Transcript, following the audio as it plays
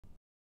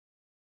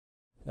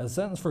As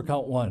sentenced for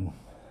count 1,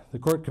 the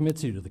court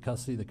commits you to the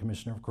custody of the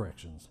Commissioner of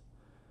Corrections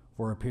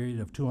for a period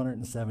of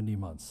 270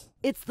 months.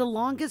 It's the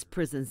longest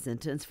prison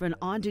sentence for an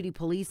on-duty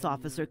police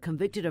officer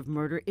convicted of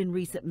murder in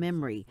recent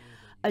memory.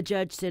 A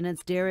judge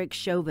sentenced Derek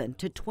Chauvin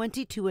to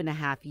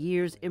 22.5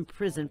 years in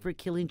prison for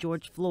killing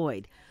George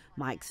Floyd.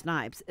 Mike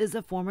Snipes is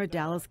a former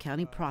Dallas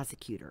County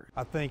prosecutor.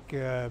 I think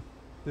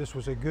this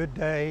was a good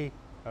day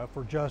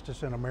for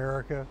justice in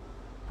America.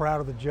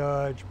 Proud of the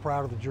judge,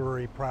 proud of the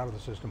jury, proud of the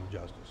system of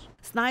justice.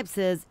 Snipes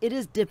says it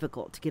is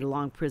difficult to get a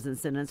long prison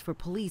sentence for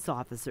police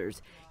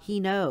officers. He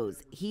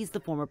knows. He's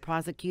the former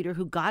prosecutor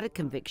who got a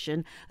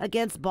conviction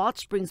against Balch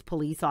Springs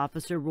police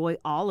officer Roy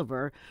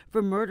Oliver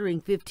for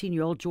murdering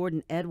 15-year-old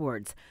Jordan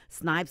Edwards.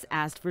 Snipes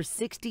asked for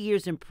 60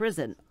 years in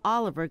prison.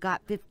 Oliver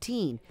got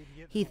 15.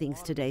 He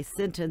thinks today's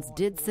sentence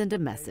did send a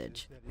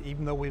message.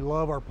 Even though we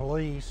love our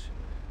police,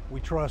 we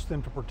trust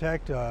them to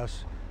protect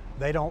us.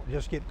 They don't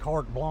just get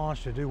carte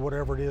blanche to do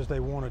whatever it is they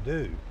want to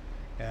do.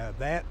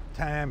 That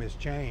time has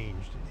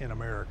changed in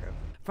America.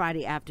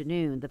 Friday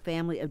afternoon, the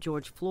family of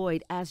George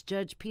Floyd asked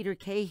Judge Peter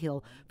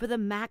Cahill for the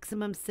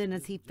maximum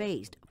sentence he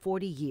faced,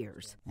 40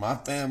 years. My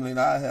family and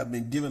I have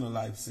been given a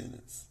life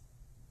sentence.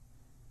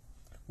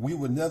 We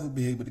will never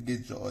be able to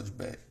get George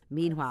back.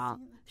 Meanwhile,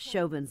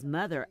 Chauvin's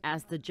mother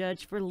asked the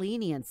judge for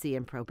leniency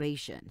and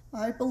probation.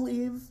 I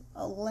believe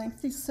a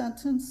lengthy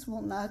sentence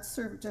will not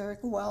serve Derek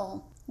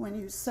well. When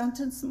you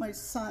sentence my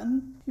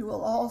son, you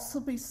will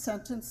also be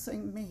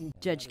sentencing me.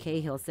 Judge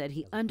Cahill said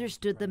he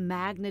understood the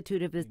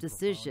magnitude of his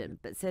decision,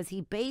 but says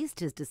he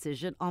based his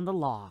decision on the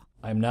law.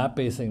 I'm not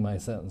basing my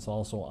sentence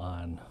also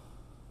on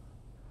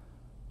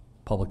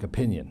public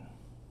opinion.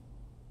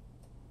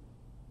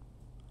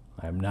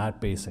 I'm not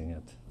basing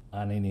it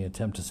on any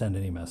attempt to send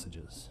any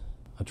messages.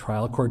 A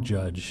trial court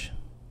judge,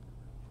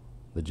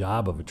 the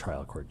job of a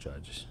trial court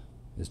judge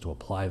is to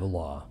apply the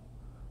law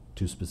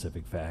to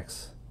specific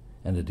facts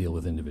and to deal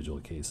with individual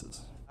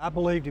cases. I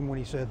believed him when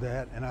he said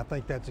that, and I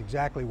think that's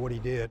exactly what he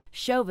did.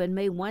 Chauvin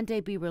may one day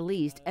be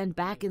released and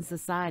back in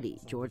society.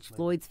 George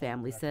Floyd's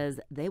family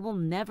says they will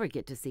never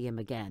get to see him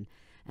again,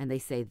 and they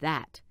say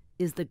that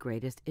is the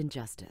greatest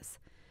injustice.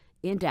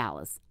 In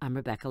Dallas, I'm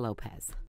Rebecca Lopez.